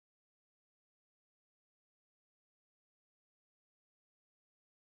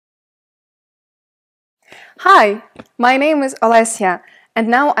Hi, my name is Olesia, and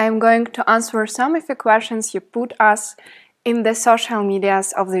now I am going to answer some of the questions you put us in the social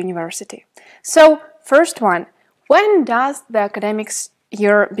medias of the university. So, first one, when does the academic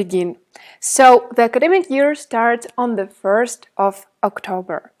year begin? So, the academic year starts on the 1st of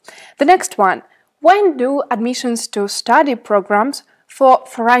October. The next one, when do admissions to study programs for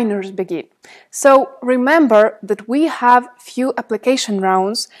foreigners begin? So remember that we have few application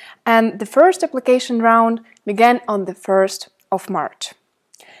rounds, and the first application round began on the 1st of March.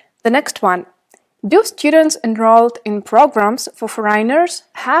 The next one, do students enrolled in programs for foreigners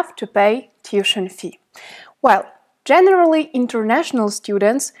have to pay tuition fee? Well, generally international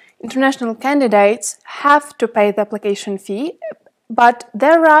students, international candidates have to pay the application fee, but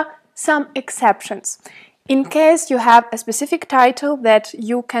there are some exceptions. In case you have a specific title that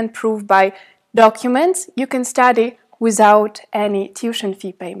you can prove by documents, you can study without any tuition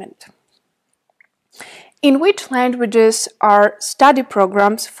fee payment. In which languages are study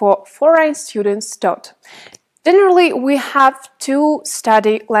programs for foreign students taught? Generally, we have two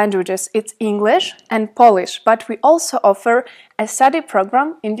study languages. It's English and Polish, but we also offer a study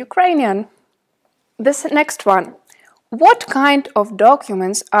program in Ukrainian. This next one. What kind of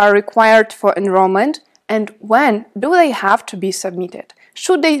documents are required for enrollment and when do they have to be submitted?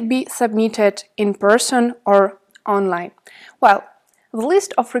 Should they be submitted in person or online? Well, the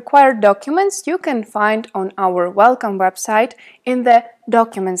list of required documents you can find on our welcome website in the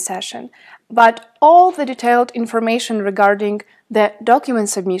documents section. But all the detailed information regarding the document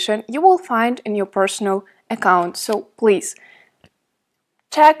submission you will find in your personal account. So please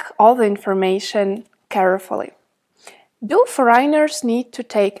check all the information carefully. Do foreigners need to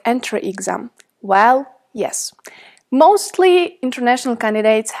take entry exam? Well, yes. Mostly international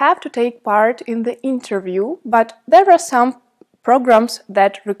candidates have to take part in the interview, but there are some programs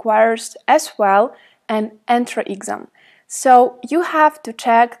that requires as well an entry exam. So you have to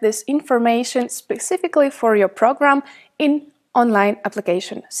check this information specifically for your program in online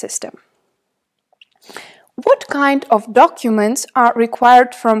application system. What kind of documents are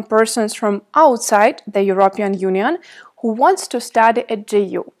required from persons from outside the European Union who wants to study at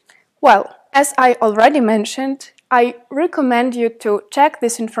JU? Well, as I already mentioned, I recommend you to check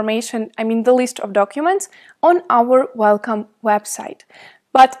this information, the list of documents, on our welcome website.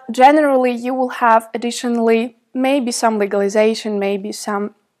 But generally, you will have additionally maybe some legalization, maybe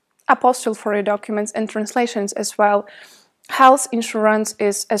some apostille for your documents and translations as well. Health insurance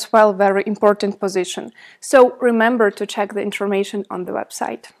is as well a very important position. So remember to check the information on the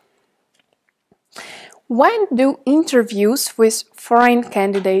website. When do interviews with foreign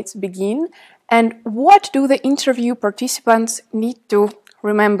candidates begin and what do the interview participants need to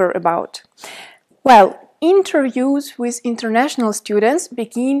remember about? Well, interviews with international students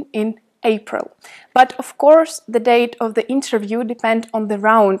begin in April. But of course, the date of the interview depends on the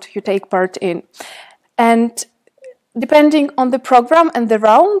round you take part in. And depending on the program and the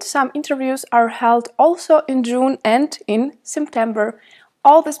round, some interviews are held also in June and in September.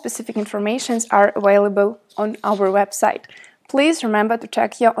 All the specific informations are available on our website. Please remember to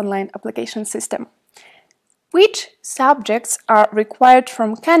check your online application system. Which subjects are required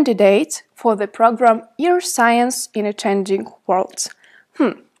from candidates for the program Earth Science in a Changing World?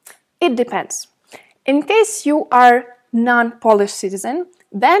 It depends. In case you are non-Polish citizen,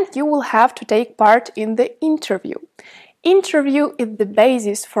 then you will have to take part in the interview. Interview is the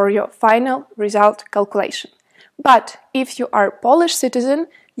basis for your final result calculation. But if you are Polish citizen,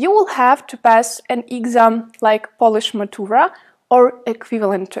 you will have to pass an exam like Polish Matura or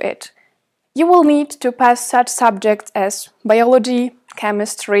equivalent to it. You will need to pass such subjects as biology,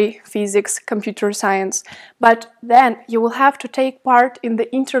 chemistry, physics, computer science, but then you will have to take part in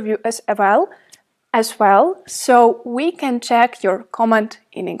the interview as well, so we can check your comment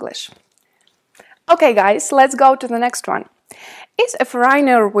in English. Okay guys, let's go to the next one. Is a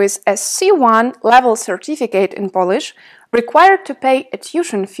foreigner with a C1 level certificate in Polish required to pay a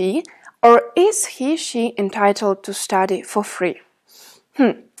tuition fee, or is he/she entitled to study for free?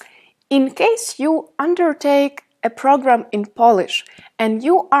 In case you undertake a program in Polish and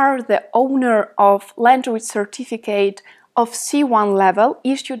you are the owner of language certificate of C1 level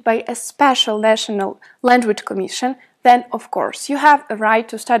issued by a special national language commission, then of course you have a right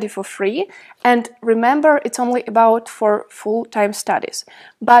to study for free, and remember it's only about for full-time studies.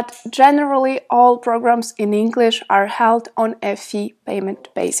 But generally all programs in English are held on a fee payment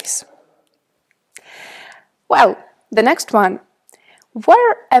basis. Well, the next one.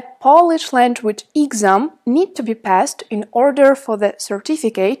 Where a Polish language exam need to be passed in order for the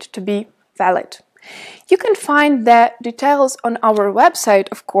certificate to be valid? You can find the details on our website,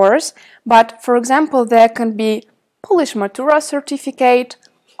 of course, but for example, there can be Polish Matura certificate,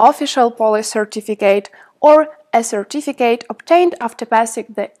 official Polish certificate, or a certificate obtained after passing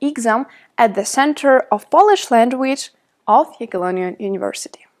the exam at the Center of Polish Language of Jagiellonian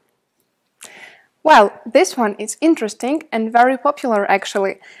University. Well, this one is interesting and very popular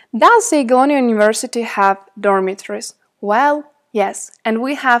actually. Does the Jagiellonian University have dormitories? Well, yes, and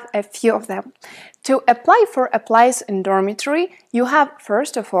we have a few of them. To apply for a place in dormitory, you have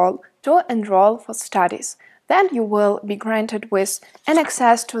first of all to enroll for studies. Then you will be granted with an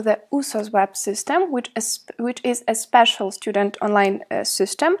access to the USOS web system, which is a special student online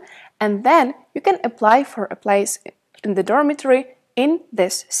system, and then you can apply for a place in the dormitory in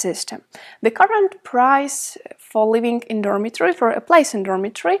this system. The current price for living in dormitory, for a place in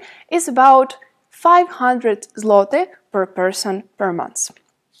dormitory, is about 500 zloty per person per month.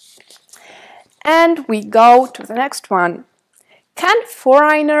 And we go to the next one. Can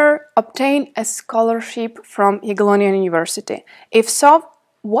foreigner obtain a scholarship from Jagiellonian University? If so,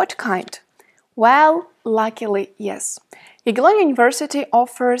 what kind? Well, luckily, yes. Jagiellonian University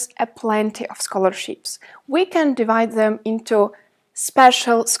offers a plenty of scholarships. We can divide them into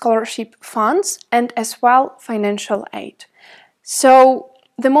special scholarship funds and as well financial aid. So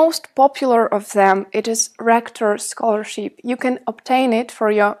the most popular of them, it is Rector Scholarship. You can obtain it for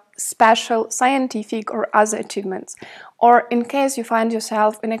your special scientific or other achievements. Or in case you find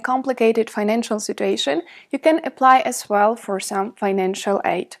yourself in a complicated financial situation, you can apply as well for some financial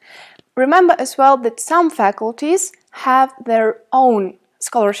aid. Remember as well that some faculties have their own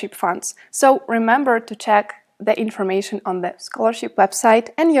scholarship funds. So remember to check the information on the scholarship website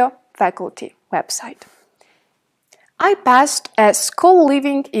and your faculty website. I passed a school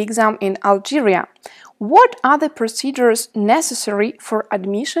living exam in Algeria. What are the procedures necessary for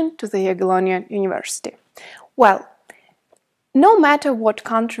admission to the Jagiellonian University? Well, no matter what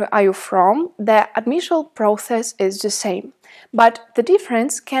country are you from, the admission process is the same. But the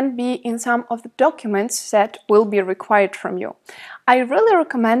difference can be in some of the documents that will be required from you. I really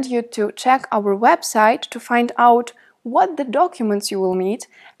recommend you to check our website to find out what the documents you will need,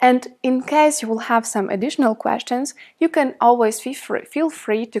 and in case you will have some additional questions, you can always feel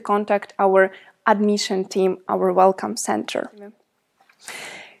free to contact our admission team, our welcome center.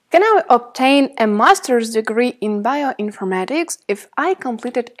 Can I obtain a master's degree in bioinformatics if I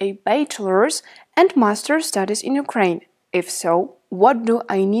completed a bachelor's and master's studies in Ukraine? If so, what do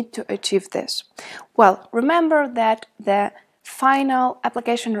I need to achieve this? Well, remember that the final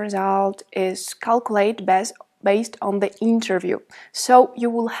application result is calculated based on the interview. So you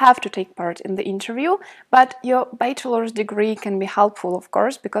will have to take part in the interview, but your bachelor's degree can be helpful, of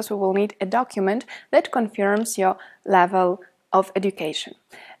course, because we will need a document that confirms your level of education.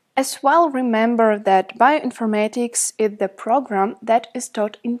 As well, remember that bioinformatics is the program that is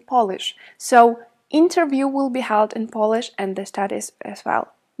taught in Polish. So interview will be held in Polish and the studies as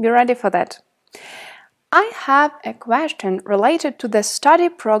well. Be ready for that. I have a question related to the study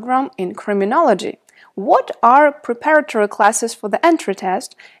program in criminology. What are preparatory classes for the entry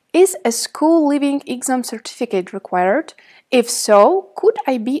test? Is a school living exam certificate required? If so, could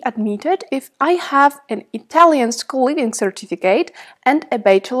I be admitted if I have an Italian school living certificate and a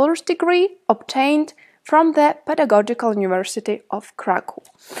bachelor's degree obtained from the Pedagogical University of Krakow?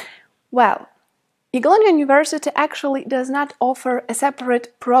 Well, Jagiellonian University actually does not offer a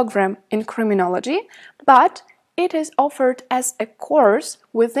separate program in criminology, but it is offered as a course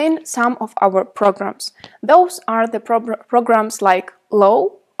within some of our programs. Those are the programs like law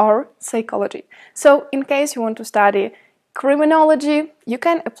or psychology. So in case you want to study criminology, you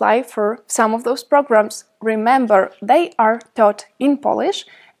can apply for some of those programs. Remember, they are taught in Polish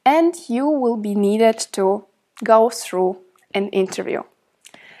and you will be needed to go through an interview.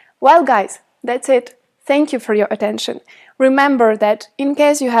 Well, guys, that's it. Thank you for your attention. Remember that in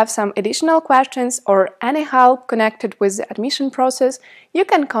case you have some additional questions or any help connected with the admission process, you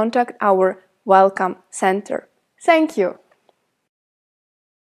can contact our Welcome Center. Thank you.